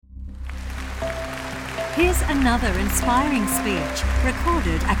Here's another inspiring speech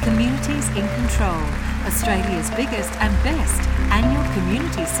recorded at Communities in Control, Australia's biggest and best annual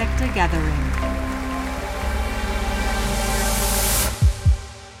community sector gathering.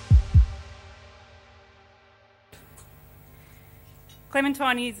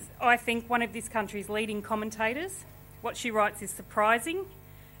 Clementine is, I think, one of this country's leading commentators. What she writes is surprising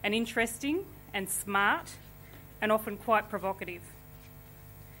and interesting and smart and often quite provocative.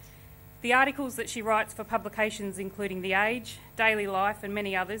 The articles that she writes for publications including The Age, Daily Life and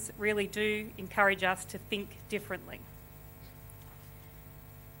many others really do encourage us to think differently.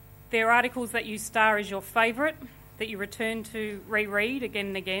 They're articles that you star as your favourite, that you return to reread again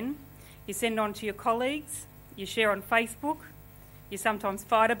and again. You send on to your colleagues, you share on Facebook, you sometimes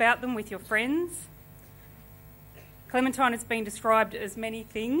fight about them with your friends. Clementine has been described as many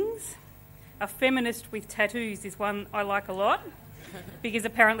things. A feminist with tattoos is one I like a lot because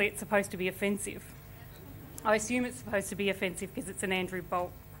apparently it's supposed to be offensive. I assume it's supposed to be offensive because it's an Andrew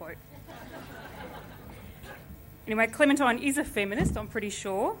Bolt quote. Anyway, Clementine is a feminist, I'm pretty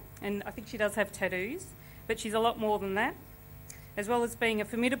sure, and I think she does have tattoos, but she's a lot more than that. As well as being a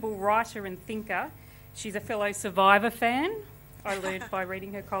formidable writer and thinker, she's a fellow Survivor fan, I learned by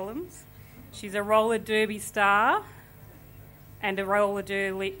reading her columns. She's a roller derby star and a roller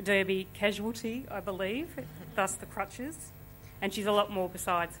derby casualty, I believe, thus the crutches. And she's a lot more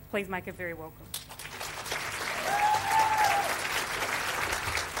besides. Please make her very welcome.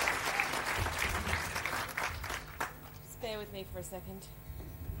 Just bear with me for a second.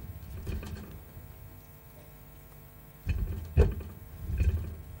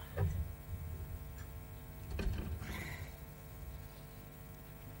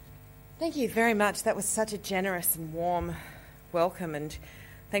 Thank you very much. That was such a generous and warm welcome, and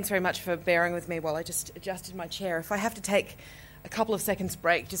thanks very much for bearing with me while I just adjusted my chair. If I have to take a couple of seconds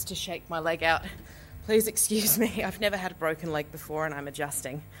break just to shake my leg out, please excuse me. I've never had a broken leg before and I'm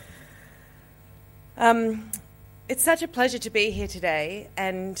adjusting. It's such a pleasure to be here today,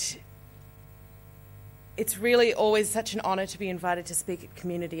 and it's really always such an honour to be invited to speak at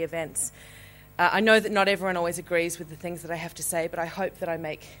community events. I know that not everyone always agrees with the things that I have to say, but I hope that I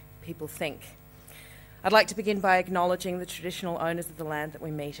make people think. I'd like to begin by acknowledging the traditional owners of the land that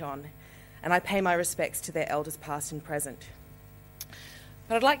we meet on, and I pay my respects to their elders past and present.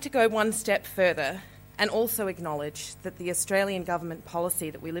 But I'd like to go one step further and also acknowledge that the Australian government policy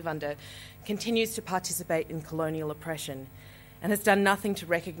that we live under continues to participate in colonial oppression and has done nothing to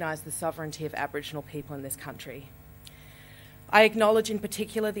recognise the sovereignty of Aboriginal people in this country. I acknowledge in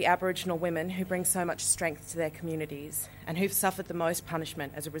particular the Aboriginal women who bring so much strength to their communities and who've suffered the most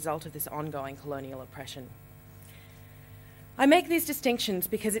punishment as a result of this ongoing colonial oppression. I make these distinctions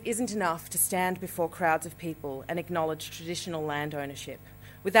because it isn't enough to stand before crowds of people and acknowledge traditional land ownership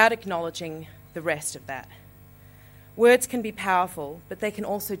without acknowledging the rest of that. Words can be powerful, but they can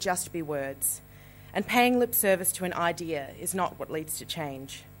also just be words, and paying lip service to an idea is not what leads to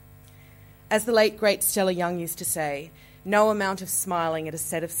change. As the late great Stella Young used to say, no amount of smiling at a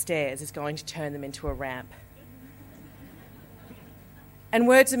set of stairs is going to turn them into a ramp. And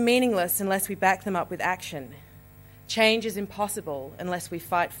words are meaningless unless we back them up with action. Change is impossible unless we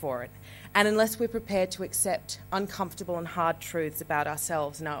fight for it, and unless we're prepared to accept uncomfortable and hard truths about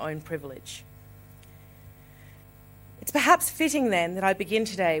ourselves and our own privilege. It's perhaps fitting then that I begin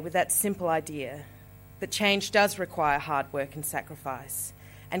today with that simple idea that change does require hard work and sacrifice,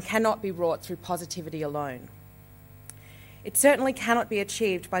 and cannot be wrought through positivity alone. It certainly cannot be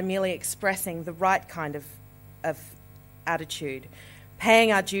achieved by merely expressing the right kind of attitude,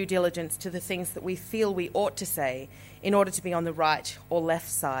 paying our due diligence to the things that we feel we ought to say in order to be on the right or left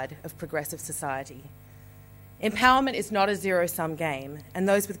side of progressive society. Empowerment is not a zero-sum game, and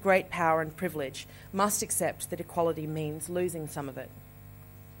those with great power and privilege must accept that equality means losing some of it.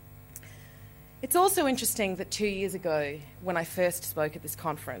 It's also interesting that 2 years ago, when I first spoke at this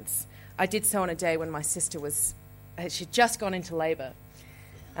conference, I did so on a day when my sister she'd just gone into labour,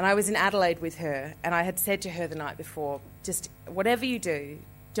 and I was in Adelaide with her, and I had said to her the night before, just whatever you do,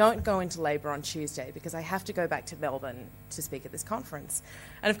 don't go into labour on Tuesday because I have to go back to Melbourne to speak at this conference.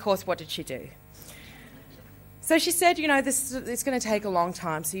 And of course, what did she do? So she said, this is going to take a long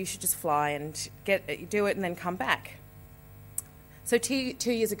time, so you should just fly and do it and then come back. So 2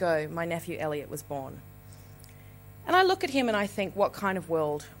 years ago, my nephew Elliot was born. And I look at him and I think, what kind of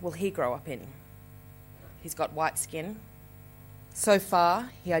world will he grow up in? He's got white skin. So far,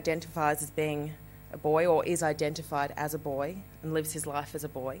 he identifies as being a boy, or is identified as a boy, and lives his life as a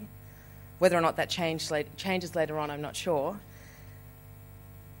boy. Whether or not that changes later on, I'm not sure.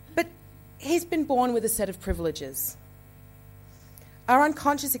 But he's been born with a set of privileges. Our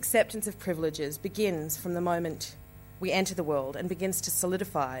unconscious acceptance of privileges begins from the moment we enter the world and begins to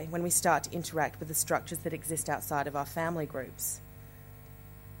solidify when we start to interact with the structures that exist outside of our family groups.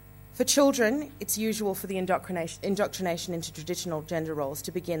 For children, it's usual for the indoctrination into traditional gender roles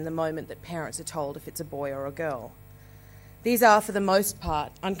to begin the moment that parents are told if it's a boy or a girl. These are, for the most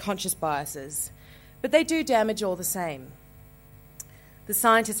part, unconscious biases, but they do damage all the same. The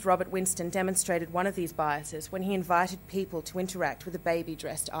scientist Robert Winston demonstrated one of these biases when he invited people to interact with a baby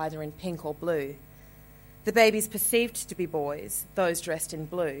dressed either in pink or blue. The babies perceived to be boys, those dressed in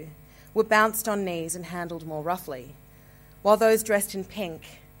blue, were bounced on knees and handled more roughly, while those dressed in pink,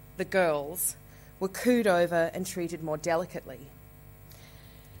 the girls, were cooed over and treated more delicately.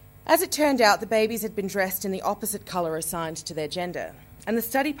 As it turned out, the babies had been dressed in the opposite colour assigned to their gender, and the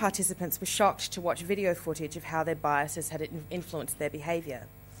study participants were shocked to watch video footage of how their biases had influenced their behaviour.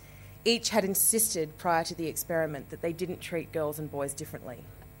 Each had insisted prior to the experiment that they didn't treat girls and boys differently.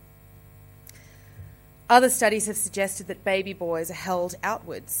 Other studies have suggested that baby boys are held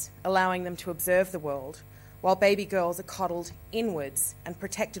outwards, allowing them to observe the world, while baby girls are coddled inwards and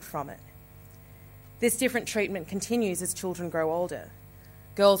protected from it. This different treatment continues as children grow older.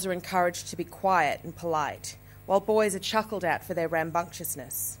 Girls are encouraged to be quiet and polite, while boys are chuckled at for their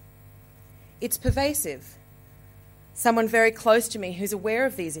rambunctiousness. It's pervasive. Someone very close to me who's aware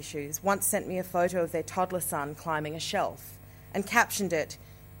of these issues once sent me a photo of their toddler son climbing a shelf and captioned it,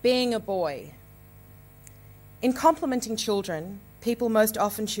 "Being a boy." In complimenting children, people most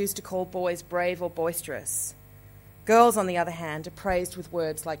often choose to call boys brave or boisterous. Girls, on the other hand, are praised with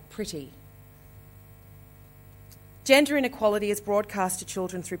words like pretty. Gender inequality is broadcast to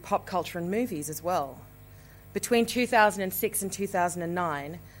children through pop culture and movies as well. Between 2006 and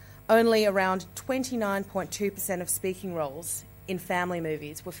 2009, only around 29.2% of speaking roles in family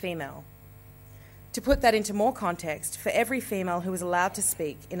movies were female. To put that into more context, for every female who was allowed to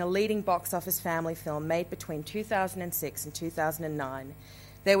speak in a leading box office family film made between 2006 and 2009,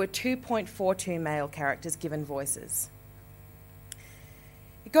 there were 2.42 male characters given voices.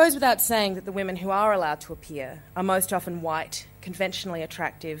 It goes without saying that the women who are allowed to appear are most often white, conventionally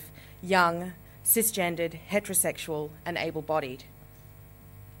attractive, young, cisgendered, heterosexual, and able-bodied.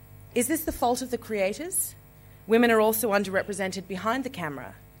 Is this the fault of the creators? Women are also underrepresented behind the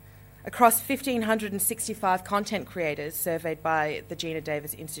camera. Across 1,565 content creators surveyed by the Gina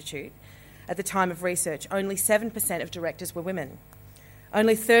Davis Institute at the time of research, only 7% of directors were women.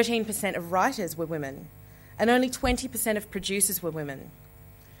 Only 13% of writers were women, and only 20% of producers were women.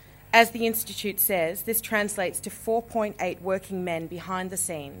 As the Institute says, this translates to 4.8 working men behind the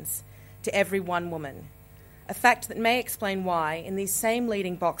scenes to every one woman, a fact that may explain why, in these same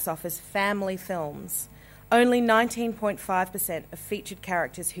leading box office family films, only 19.5% of featured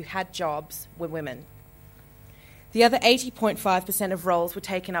characters who had jobs were women. The other 80.5% of roles were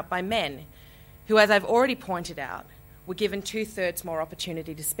taken up by men, who, as I've already pointed out, were given 2/3 more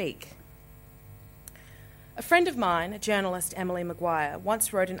opportunity to speak. A friend of mine, a journalist, Emily Maguire,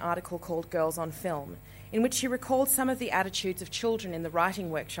 once wrote an article called Girls on Film, in which she recalled some of the attitudes of children in the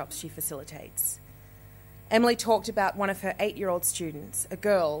writing workshops she facilitates. Emily talked about one of her 8-year-old students, a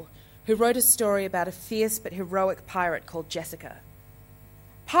girl, who wrote a story about a fierce but heroic pirate called Jessica.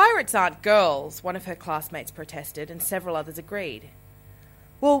 "Pirates aren't girls," one of her classmates protested, and several others agreed.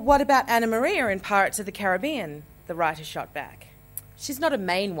 "Well, what about Anna Maria in Pirates of the Caribbean?" the writer shot back. "She's not a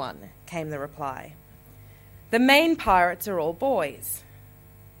main one," came the reply. "The main pirates are all boys."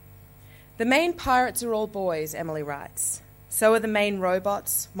 "The main pirates are all boys," Emily writes. "So are the main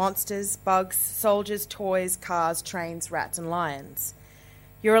robots, monsters, bugs, soldiers, toys, cars, trains, rats, and lions.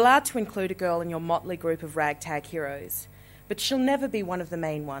 You're allowed to include a girl in your motley group of ragtag heroes, but she'll never be one of the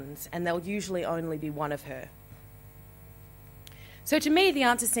main ones, and there'll usually only be one of her." So to me, the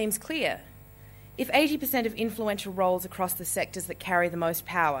answer seems clear. If 80% of influential roles across the sectors that carry the most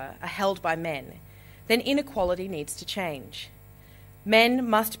power are held by men, then inequality needs to change. Men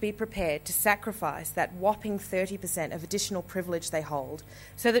must be prepared to sacrifice that whopping 30% of additional privilege they hold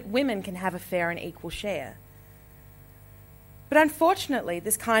so that women can have a fair and equal share. But unfortunately,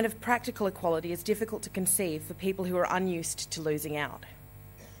 this kind of practical equality is difficult to conceive for people who are unused to losing out.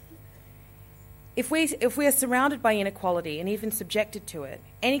 If we are surrounded by inequality and even subjected to it,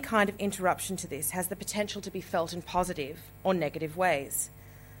 any kind of interruption to this has the potential to be felt in positive or negative ways.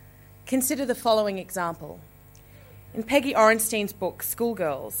 Consider the following example. In Peggy Orenstein's book,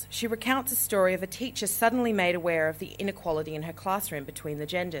 Schoolgirls, she recounts a story of a teacher suddenly made aware of the inequality in her classroom between the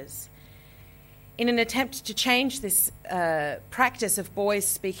genders. In an attempt to change this practice of boys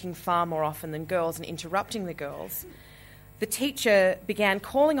speaking far more often than girls and interrupting the girls, the teacher began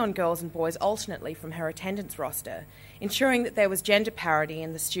calling on girls and boys alternately from her attendance roster, ensuring that there was gender parity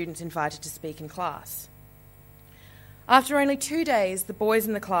in the students invited to speak in class. After only 2 days, the boys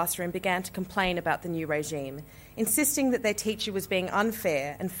in the classroom began to complain about the new regime, insisting that their teacher was being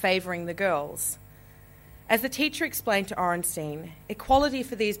unfair and favouring the girls. As the teacher explained to Orenstein, equality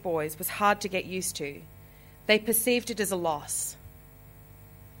for these boys was hard to get used to. They perceived it as a loss.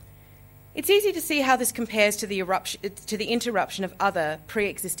 It's easy to see how this compares to the interruption of other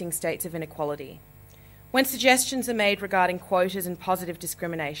pre-existing states of inequality. When suggestions are made regarding quotas and positive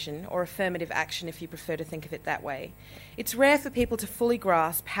discrimination, or affirmative action if you prefer to think of it that way, it's rare for people to fully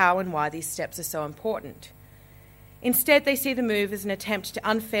grasp how and why these steps are so important. Instead, they see the move as an attempt to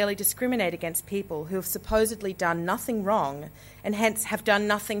unfairly discriminate against people who have supposedly done nothing wrong and hence have done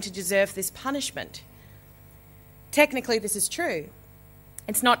nothing to deserve this punishment. Technically, this is true.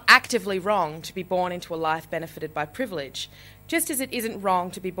 It's not actively wrong to be born into a life benefited by privilege, just as it isn't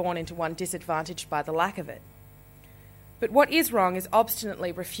wrong to be born into one disadvantaged by the lack of it. But what is wrong is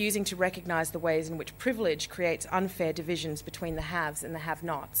obstinately refusing to recognise the ways in which privilege creates unfair divisions between the haves and the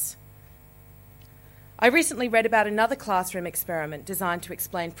have-nots. I recently read about another classroom experiment designed to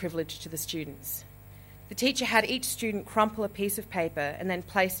explain privilege to the students. The teacher had each student crumple a piece of paper and then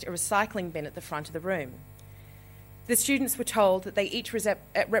placed a recycling bin at the front of the room. The students were told that they each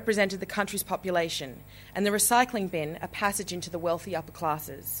represented the country's population, and the recycling bin a passage into the wealthy upper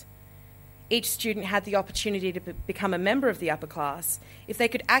classes. Each student had the opportunity to become a member of the upper class if they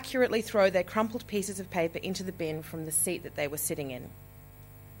could accurately throw their crumpled pieces of paper into the bin from the seat that they were sitting in.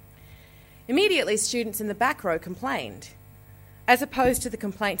 Immediately, students in the back row complained. As opposed to the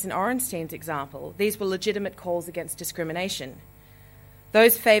complaints in Orenstein's example, these were legitimate calls against discrimination.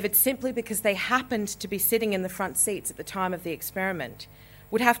 Those favoured simply because they happened to be sitting in the front seats at the time of the experiment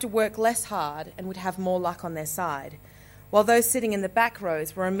would have to work less hard and would have more luck on their side, while those sitting in the back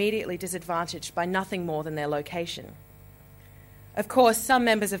rows were immediately disadvantaged by nothing more than their location. Of course, some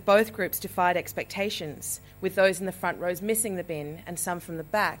members of both groups defied expectations, with those in the front rows missing the bin and some from the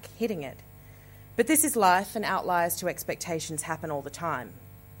back hitting it. But this is life, and outliers to expectations happen all the time.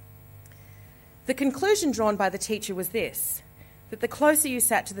 The conclusion drawn by the teacher was this: that the closer you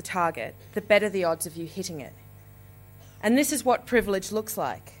sat to the target, the better the odds of you hitting it. And this is what privilege looks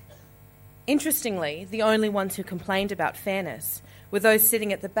like. Interestingly, the only ones who complained about fairness were those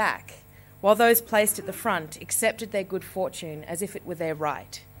sitting at the back, while those placed at the front accepted their good fortune as if it were their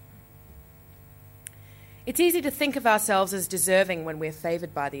right. It's easy to think of ourselves as deserving when we're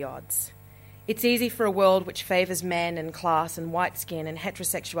favoured by the odds. It's easy for a world which favours men and class and white skin and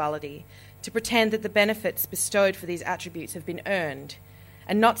heterosexuality to pretend that the benefits bestowed for these attributes have been earned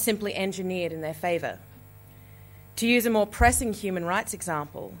and not simply engineered in their favour. To use a more pressing human rights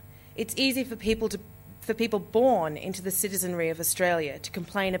example, it's easy for people born into the citizenry of Australia to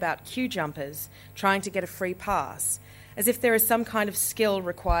complain about queue jumpers trying to get a free pass, as if there is some kind of skill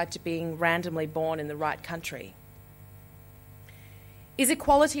required to being randomly born in the right country. Is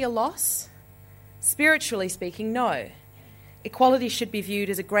equality a loss? Spiritually speaking, no. Equality should be viewed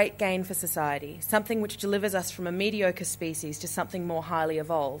as a great gain for society, something which delivers us from a mediocre species to something more highly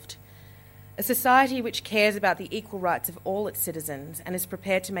evolved. A society which cares about the equal rights of all its citizens and is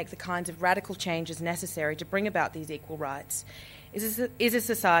prepared to make the kinds of radical changes necessary to bring about these equal rights is a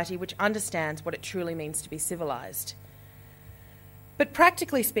society which understands what it truly means to be civilised. But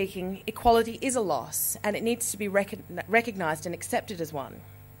practically speaking, equality is a loss, and it needs to be recognised and accepted as one.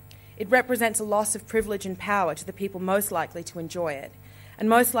 It represents a loss of privilege and power to the people most likely to enjoy it, and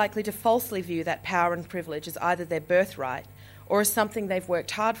most likely to falsely view that power and privilege as either their birthright or as something they've worked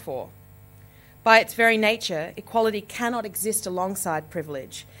hard for. By its very nature, equality cannot exist alongside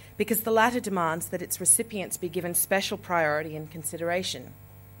privilege, because the latter demands that its recipients be given special priority and consideration.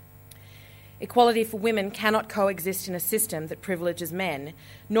 Equality for women cannot coexist in a system that privileges men,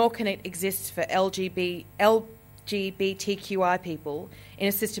 nor can it exist for LGBTQI people in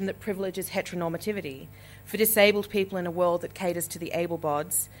a system that privileges heteronormativity, for disabled people in a world that caters to the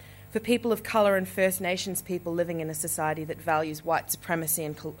able-bods, for people of colour and First Nations people living in a society that values white supremacy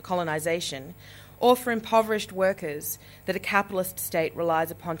and colonisation, or for impoverished workers that a capitalist state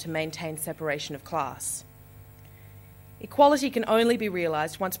relies upon to maintain separation of class. Equality can only be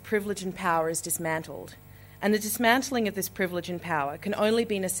realised once privilege and power is dismantled, and the dismantling of this privilege and power can only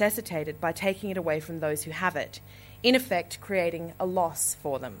be necessitated by taking it away from those who have it, in effect creating a loss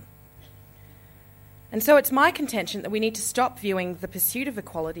for them. And so it's my contention that we need to stop viewing the pursuit of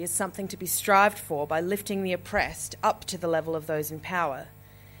equality as something to be strived for by lifting the oppressed up to the level of those in power.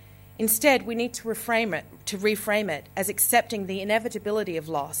 Instead, we need to reframe it as accepting the inevitability of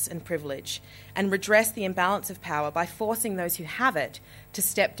loss and privilege and redress the imbalance of power by forcing those who have it to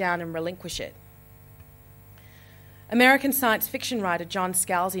step down and relinquish it. American science fiction writer John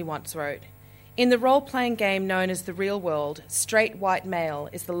Scalzi once wrote, "In the role-playing game known as the real world, straight white male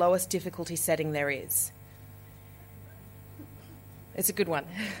is the lowest difficulty setting there is." It's a good one.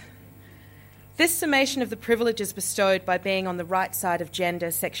 This summation of the privileges bestowed by being on the right side of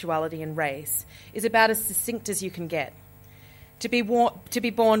gender, sexuality and race is about as succinct as you can get. To be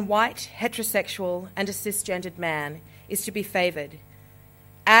born white, heterosexual and a cisgendered man is to be favoured.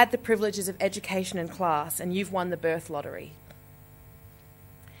 Add the privileges of education and class and you've won the birth lottery.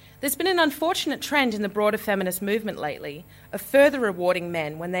 There's been an unfortunate trend in the broader feminist movement lately of further rewarding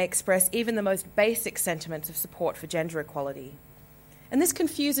men when they express even the most basic sentiments of support for gender equality. And this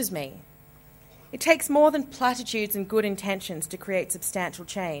confuses me. It takes more than platitudes and good intentions to create substantial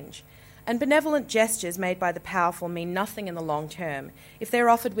change, and benevolent gestures made by the powerful mean nothing in the long term if they're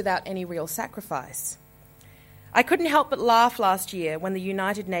offered without any real sacrifice. I couldn't help but laugh last year when the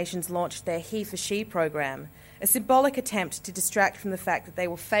United Nations launched their He for She program, a symbolic attempt to distract from the fact that they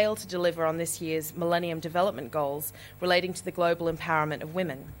will fail to deliver on this year's Millennium Development Goals relating to the global empowerment of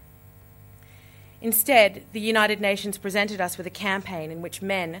women. Instead, the United Nations presented us with a campaign in which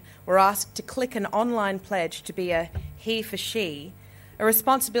men were asked to click an online pledge to be a he for she, a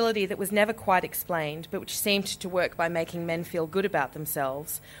responsibility that was never quite explained, but which seemed to work by making men feel good about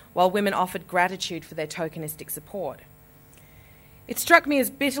themselves, while women offered gratitude for their tokenistic support. It struck me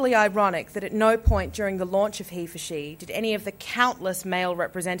as bitterly ironic that at no point during the launch of He for She did any of the countless male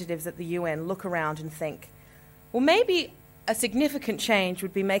representatives at the UN look around and think, well, maybe a significant change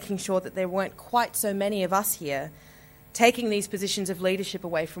would be making sure that there weren't quite so many of us here taking these positions of leadership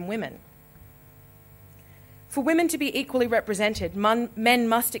away from women. For women to be equally represented, men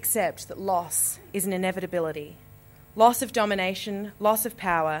must accept that loss is an inevitability. Loss of domination, loss of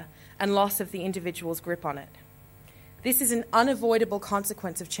power, and loss of the individual's grip on it. This is an unavoidable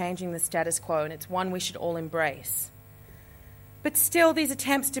consequence of changing the status quo, and it's one we should all embrace. But still, these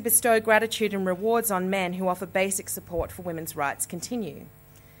attempts to bestow gratitude and rewards on men who offer basic support for women's rights continue.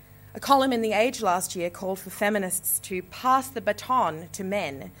 A column in The Age last year called for feminists to pass the baton to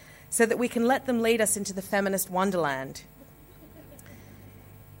men so that we can let them lead us into the feminist wonderland.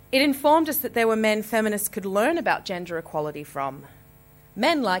 It informed us that there were men feminists could learn about gender equality from.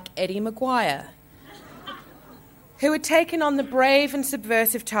 Men like Eddie Maguire, who had taken on the brave and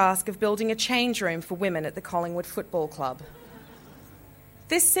subversive task of building a change room for women at the Collingwood Football Club.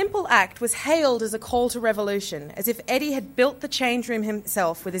 This simple act was hailed as a call to revolution, as if Eddie had built the change room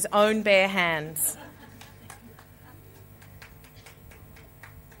himself with his own bare hands.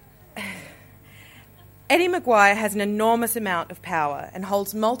 Eddie Maguire has an enormous amount of power and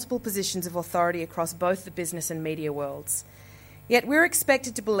holds multiple positions of authority across both the business and media worlds. Yet we're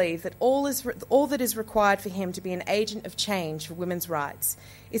expected to believe that all that is required for him to be an agent of change for women's rights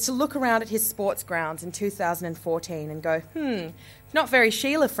is to look around at his sports grounds in 2014 and go, not very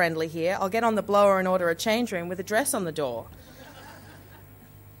Sheila-friendly here. I'll get on the blower and order a change room with a dress on the door.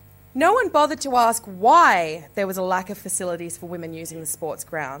 No one bothered to ask why there was a lack of facilities for women using the sports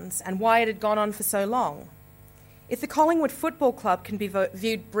grounds and why it had gone on for so long. If the Collingwood Football Club can be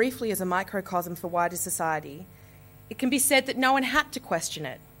viewed briefly as a microcosm for wider society, it can be said that no one had to question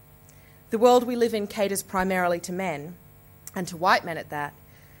it. The world we live in caters primarily to men, and to white men at that,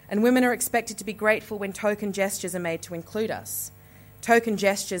 and women are expected to be grateful when token gestures are made to include us. Token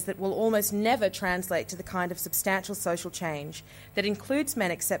gestures that will almost never translate to the kind of substantial social change that includes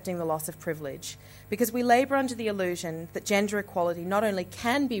men accepting the loss of privilege, because we labour under the illusion that gender equality not only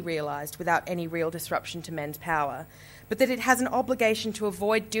can be realised without any real disruption to men's power, but that it has an obligation to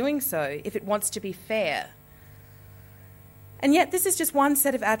avoid doing so if it wants to be fair. And yet this is just one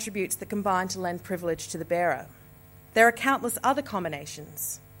set of attributes that combine to lend privilege to the bearer. There are countless other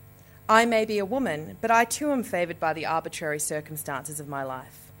combinations. I may be a woman, but I too am favoured by the arbitrary circumstances of my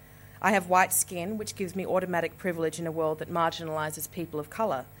life. I have white skin, which gives me automatic privilege in a world that marginalises people of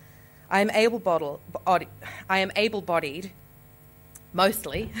colour. I am able-bodied,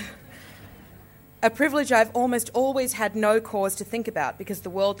 mostly, a privilege I've almost always had no cause to think about because the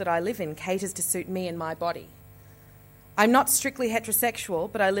world that I live in caters to suit me and my body. I'm not strictly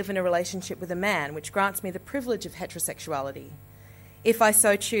heterosexual, but I live in a relationship with a man, which grants me the privilege of heterosexuality. If I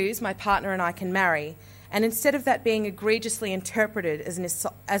so choose, my partner and I can marry, and instead of that being egregiously interpreted as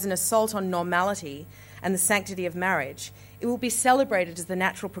an assault on normality and the sanctity of marriage, it will be celebrated as the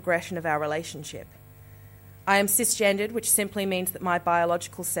natural progression of our relationship. I am cisgendered, which simply means that my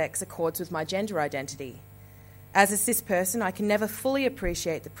biological sex accords with my gender identity. As a cis person, I can never fully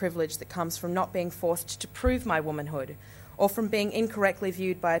appreciate the privilege that comes from not being forced to prove my womanhood, or from being incorrectly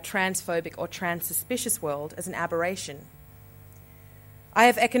viewed by a transphobic or trans-suspicious world as an aberration. I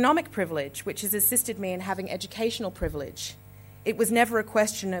have economic privilege, which has assisted me in having educational privilege. It was never a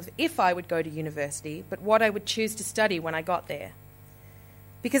question of if I would go to university, but what I would choose to study when I got there.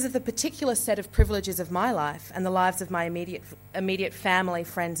 Because of the particular set of privileges of my life and the lives of my immediate family,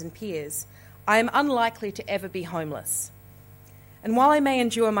 friends and peers, I am unlikely to ever be homeless. And while I may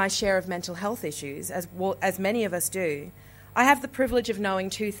endure my share of mental health issues, as many of us do, I have the privilege of knowing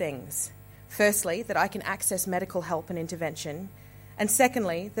two things. Firstly, that I can access medical help and intervention, and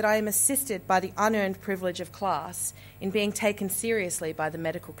secondly, that I am assisted by the unearned privilege of class in being taken seriously by the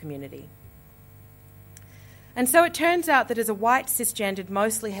medical community. And so it turns out that as a white, cisgendered,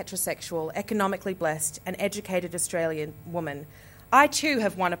 mostly heterosexual, economically blessed and educated Australian woman, I too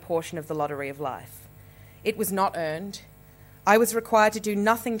have won a portion of the lottery of life. It was not earned. I was required to do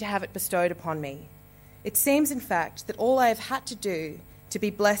nothing to have it bestowed upon me. It seems, in fact, that all I have had to do to be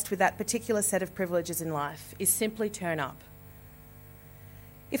blessed with that particular set of privileges in life is simply turn up.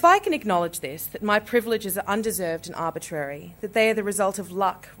 If I can acknowledge this, that my privileges are undeserved and arbitrary, that they are the result of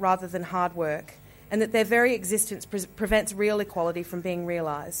luck rather than hard work, and that their very existence prevents real equality from being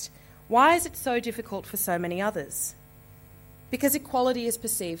realised, why is it so difficult for so many others? Because equality is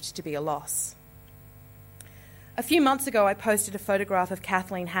perceived to be a loss. A few months ago, I posted a photograph of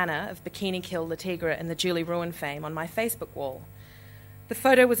Kathleen Hanna of Bikini Kill, Le Tigre and the Julie Ruin fame on my Facebook wall. The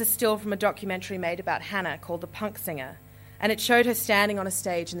photo was a still from a documentary made about Hanna called The Punk Singer, and it showed her standing on a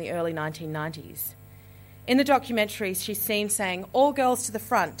stage in the early 1990s. In the documentary, she's seen saying, "All girls to the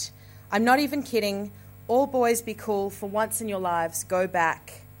front. I'm not even kidding. All boys be cool. For once in your lives, go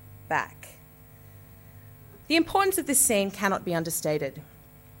back, back." The importance of this scene cannot be understated.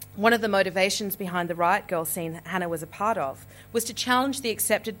 One of the motivations behind the Riot Girl scene Hanna was a part of was to challenge the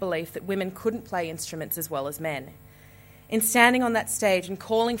accepted belief that women couldn't play instruments as well as men. In standing on that stage and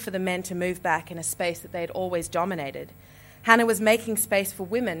calling for the men to move back in a space that they had always dominated, Hanna was making space for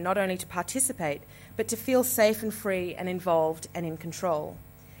women not only to participate, but to feel safe and free and involved and in control.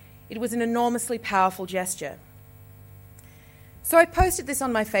 It was an enormously powerful gesture. So I posted this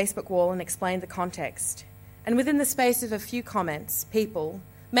on my Facebook wall and explained the context. And within the space of a few comments, people,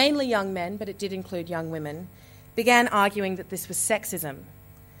 mainly young men, but it did include young women, began arguing that this was sexism,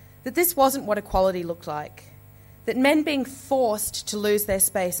 that this wasn't what equality looked like, that men being forced to lose their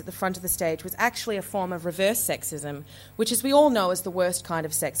space at the front of the stage was actually a form of reverse sexism, which, as we all know, is the worst kind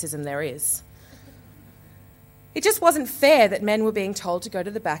of sexism there is. It just wasn't fair that men were being told to go to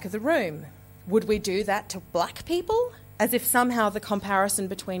the back of the room. Would we do that to black people? As if somehow the comparison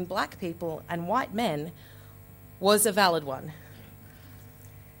between black people and white men was a valid one.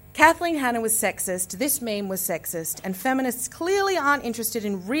 Kathleen Hanna was sexist, this meme was sexist, and feminists clearly aren't interested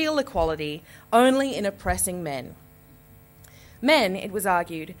in real equality, only in oppressing men. Men, it was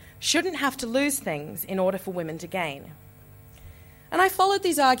argued, shouldn't have to lose things in order for women to gain. And I followed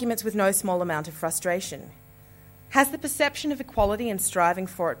these arguments with no small amount of frustration. Has the perception of equality and striving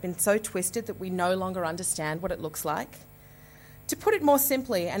for it been so twisted that we no longer understand what it looks like? To put it more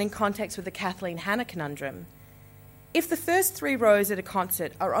simply and in context with the Kathleen Hanna conundrum, if the first 3 rows at a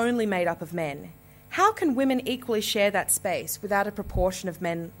concert are only made up of men, how can women equally share that space without a proportion of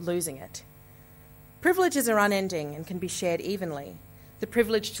men losing it? Privileges are unending and can be shared evenly. The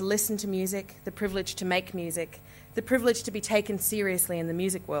privilege to listen to music, the privilege to make music, the privilege to be taken seriously in the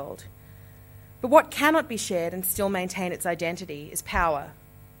music world. But what cannot be shared and still maintain its identity is power.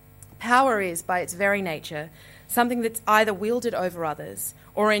 Power is, by its very nature, something that's either wielded over others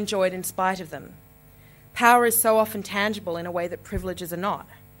or enjoyed in spite of them. Power is so often tangible in a way that privileges are not.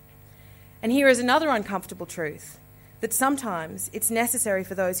 And here is another uncomfortable truth, that sometimes it's necessary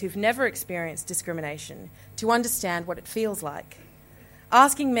for those who've never experienced discrimination to understand what it feels like.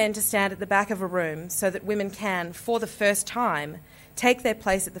 Asking men to stand at the back of a room so that women can, for the first time, take their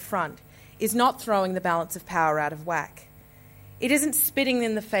place at the front is not throwing the balance of power out of whack. It isn't spitting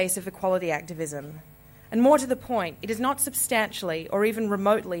in the face of equality activism. And more to the point, it is not substantially or even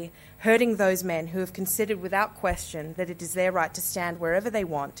remotely hurting those men who have considered without question that it is their right to stand wherever they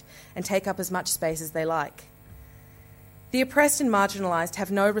want and take up as much space as they like. The oppressed and marginalised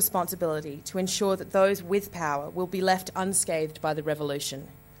have no responsibility to ensure that those with power will be left unscathed by the revolution.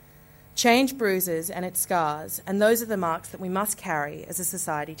 Change bruises and it scars, and those are the marks that we must carry as a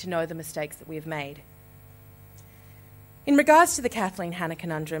society to know the mistakes that we have made. In regards to the Kathleen Hanna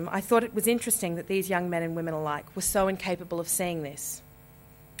conundrum, I thought it was interesting that these young men and women alike were so incapable of seeing this.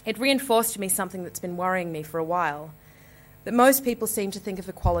 It reinforced to me something that's been worrying me for a while, that most people seem to think of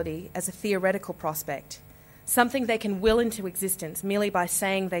equality as a theoretical prospect, something they can will into existence merely by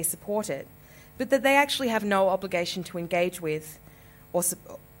saying they support it, but that they actually have no obligation to engage with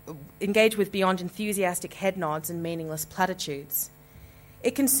beyond enthusiastic head nods and meaningless platitudes.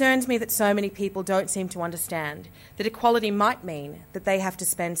 It concerns me that so many people don't seem to understand that equality might mean that they have to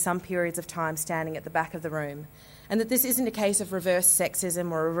spend some periods of time standing at the back of the room, and that this isn't a case of reverse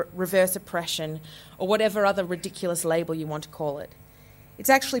sexism or reverse oppression or whatever other ridiculous label you want to call it. It's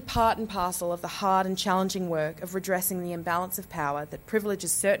actually part and parcel of the hard and challenging work of redressing the imbalance of power that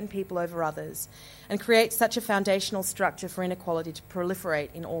privileges certain people over others and creates such a foundational structure for inequality to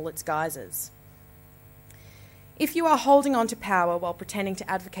proliferate in all its guises. If you are holding on to power while pretending to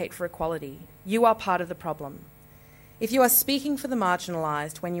advocate for equality, you are part of the problem. If you are speaking for the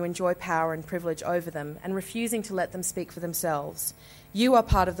marginalised when you enjoy power and privilege over them and refusing to let them speak for themselves, you are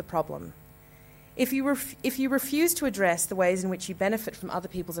part of the problem. If you refuse to address the ways in which you benefit from other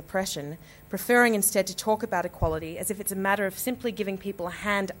people's oppression, preferring instead to talk about equality as if it's a matter of simply giving people a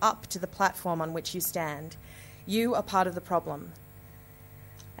hand up to the platform on which you stand, you are part of the problem.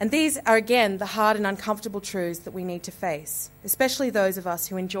 And these are, again, the hard and uncomfortable truths that we need to face, especially those of us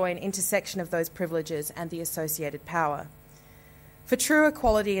who enjoy an intersection of those privileges and the associated power. For true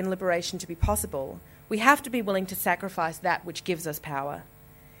equality and liberation to be possible, we have to be willing to sacrifice that which gives us power.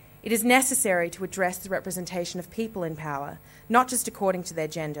 It is necessary to address the representation of people in power, not just according to their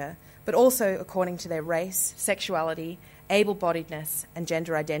gender, but also according to their race, sexuality, able-bodiedness, and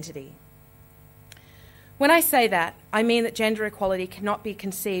gender identity. When I say that, I mean that gender equality cannot be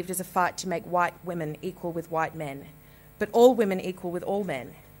conceived as a fight to make white women equal with white men, but all women equal with all men.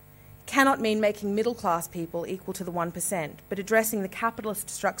 It cannot mean making middle-class people equal to the 1%, but addressing the capitalist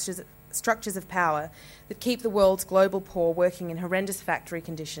structures of power that keep the world's global poor working in horrendous factory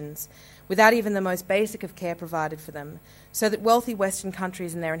conditions, without even the most basic of care provided for them, so that wealthy Western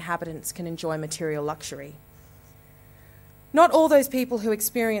countries and their inhabitants can enjoy material luxury. Not all those people who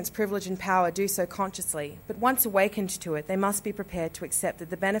experience privilege and power do so consciously, but once awakened to it, they must be prepared to accept that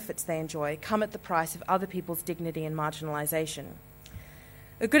the benefits they enjoy come at the price of other people's dignity and marginalisation.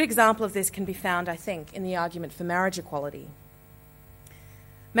 A good example of this can be found, I think, in the argument for marriage equality.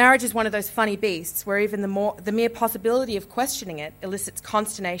 Marriage is one of those funny beasts where even the mere possibility of questioning it elicits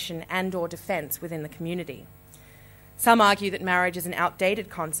consternation and/or defence within the community. Some argue that marriage is an outdated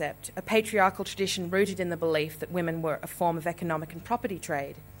concept, a patriarchal tradition rooted in the belief that women were a form of economic and property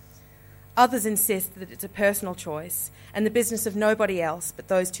trade. Others insist that it's a personal choice and the business of nobody else but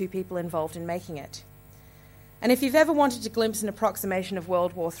those two people involved in making it. And if you've ever wanted to glimpse an approximation of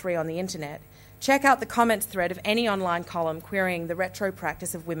World War III on the internet, check out the comments thread of any online column querying the retro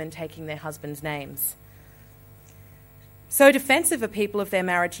practice of women taking their husbands' names. So defensive are people of their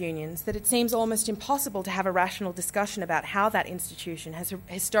marriage unions that it seems almost impossible to have a rational discussion about how that institution has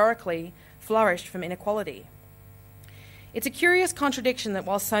historically flourished from inequality. It's a curious contradiction that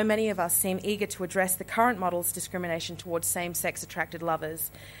while so many of us seem eager to address the current model's discrimination towards same-sex attracted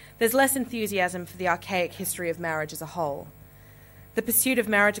lovers, there's less enthusiasm for the archaic history of marriage as a whole. The pursuit of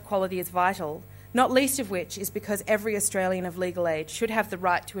marriage equality is vital, not least of which is because every Australian of legal age should have the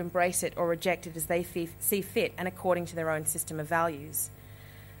right to embrace it or reject it as they see fit and according to their own system of values.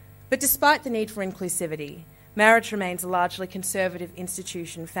 But despite the need for inclusivity, marriage remains a largely conservative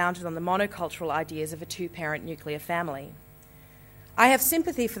institution founded on the monocultural ideas of a two-parent nuclear family. I have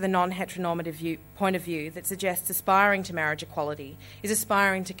sympathy for the non-heteronormative point of view that suggests aspiring to marriage equality is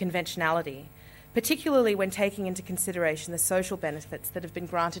aspiring to conventionality, particularly when taking into consideration the social benefits that have been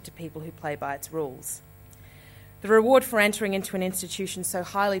granted to people who play by its rules. The reward for entering into an institution so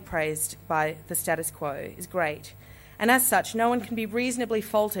highly praised by the status quo is great, and as such, no one can be reasonably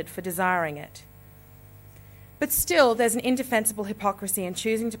faulted for desiring it. But still, there's an indefensible hypocrisy in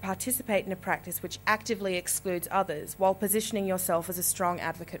choosing to participate in a practice which actively excludes others while positioning yourself as a strong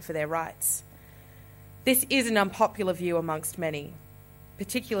advocate for their rights. This is an unpopular view amongst many,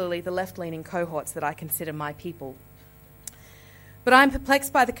 particularly the left-leaning cohorts that I consider my people. But I'm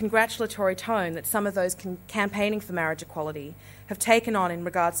perplexed by the congratulatory tone that some of those campaigning for marriage equality have taken on in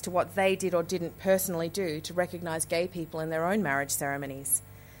regards to what they did or didn't personally do to recognise gay people in their own marriage ceremonies.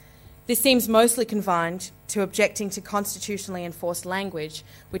 This seems mostly confined to objecting to constitutionally enforced language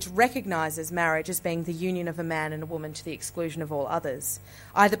which recognises marriage as being the union of a man and a woman to the exclusion of all others,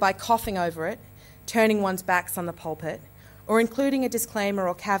 either by coughing over it, turning one's backs on the pulpit, or including a disclaimer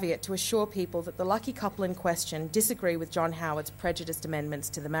or caveat to assure people that the lucky couple in question disagree with John Howard's prejudiced amendments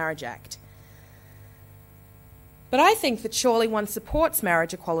to the Marriage Act. But I think that surely one supports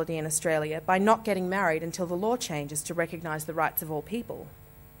marriage equality in Australia by not getting married until the law changes to recognise the rights of all people.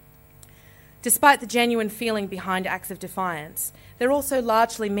 Despite the genuine feeling behind acts of defiance, they're also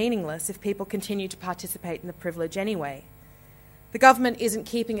largely meaningless if people continue to participate in the privilege anyway. The government isn't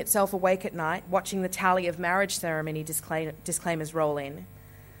keeping itself awake at night, watching the tally of marriage ceremony disclaimers roll in.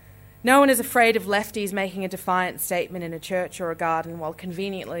 No one is afraid of lefties making a defiant statement in a church or a garden while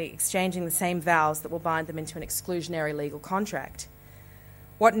conveniently exchanging the same vows that will bind them into an exclusionary legal contract.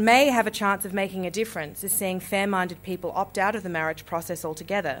 What may have a chance of making a difference is seeing fair-minded people opt out of the marriage process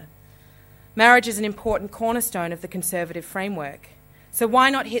altogether. Marriage is an important cornerstone of the conservative framework, so why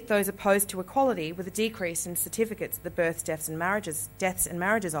not hit those opposed to equality with a decrease in certificates at the Births, Deaths and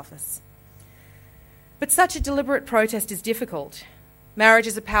Marriages Office? But such a deliberate protest is difficult. Marriage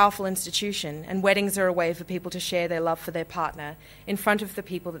is a powerful institution, and weddings are a way for people to share their love for their partner in front of the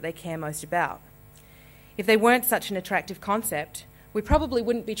people that they care most about. If they weren't such an attractive concept, we probably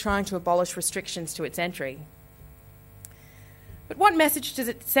wouldn't be trying to abolish restrictions to its entry. But what message does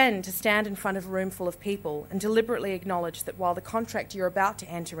it send to stand in front of a room full of people and deliberately acknowledge that while the contract you're about to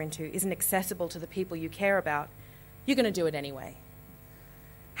enter into isn't accessible to the people you care about, you're going to do it anyway?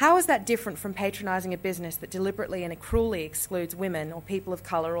 How is that different from patronising a business that deliberately and cruelly excludes women or people of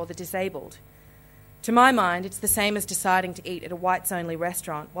colour or the disabled? To my mind, it's the same as deciding to eat at a whites-only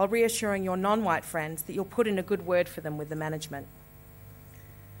restaurant while reassuring your non-white friends that you'll put in a good word for them with the management.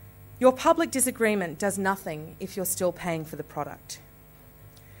 Your public disagreement does nothing if you're still paying for the product.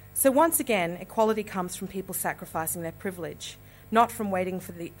 So once again, equality comes from people sacrificing their privilege, not from waiting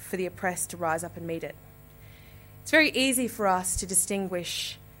for the oppressed to rise up and meet it. It's very easy for us to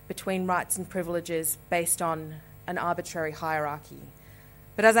distinguish between rights and privileges based on an arbitrary hierarchy.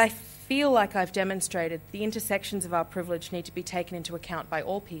 But as I feel like I've demonstrated, the intersections of our privilege need to be taken into account by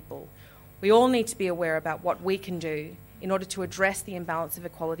all people. We all need to be aware about what we can do in order to address the imbalance of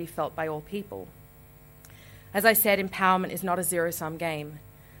equality felt by all people. As I said, empowerment is not a zero-sum game.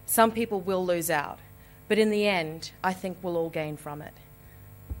 Some people will lose out, but in the end, I think we'll all gain from it.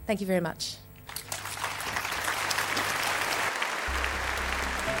 Thank you very much.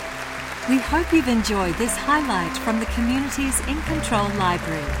 We hope you've enjoyed this highlight from the Communities in Control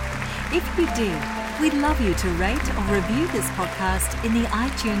Library. If you did, we'd love you to rate or review this podcast in the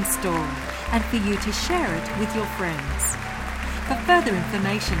iTunes Store and for you to share it with your friends. For further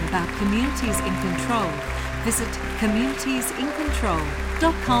information about Communities in Control, visit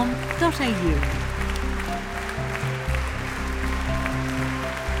communitiesincontrol.com.au.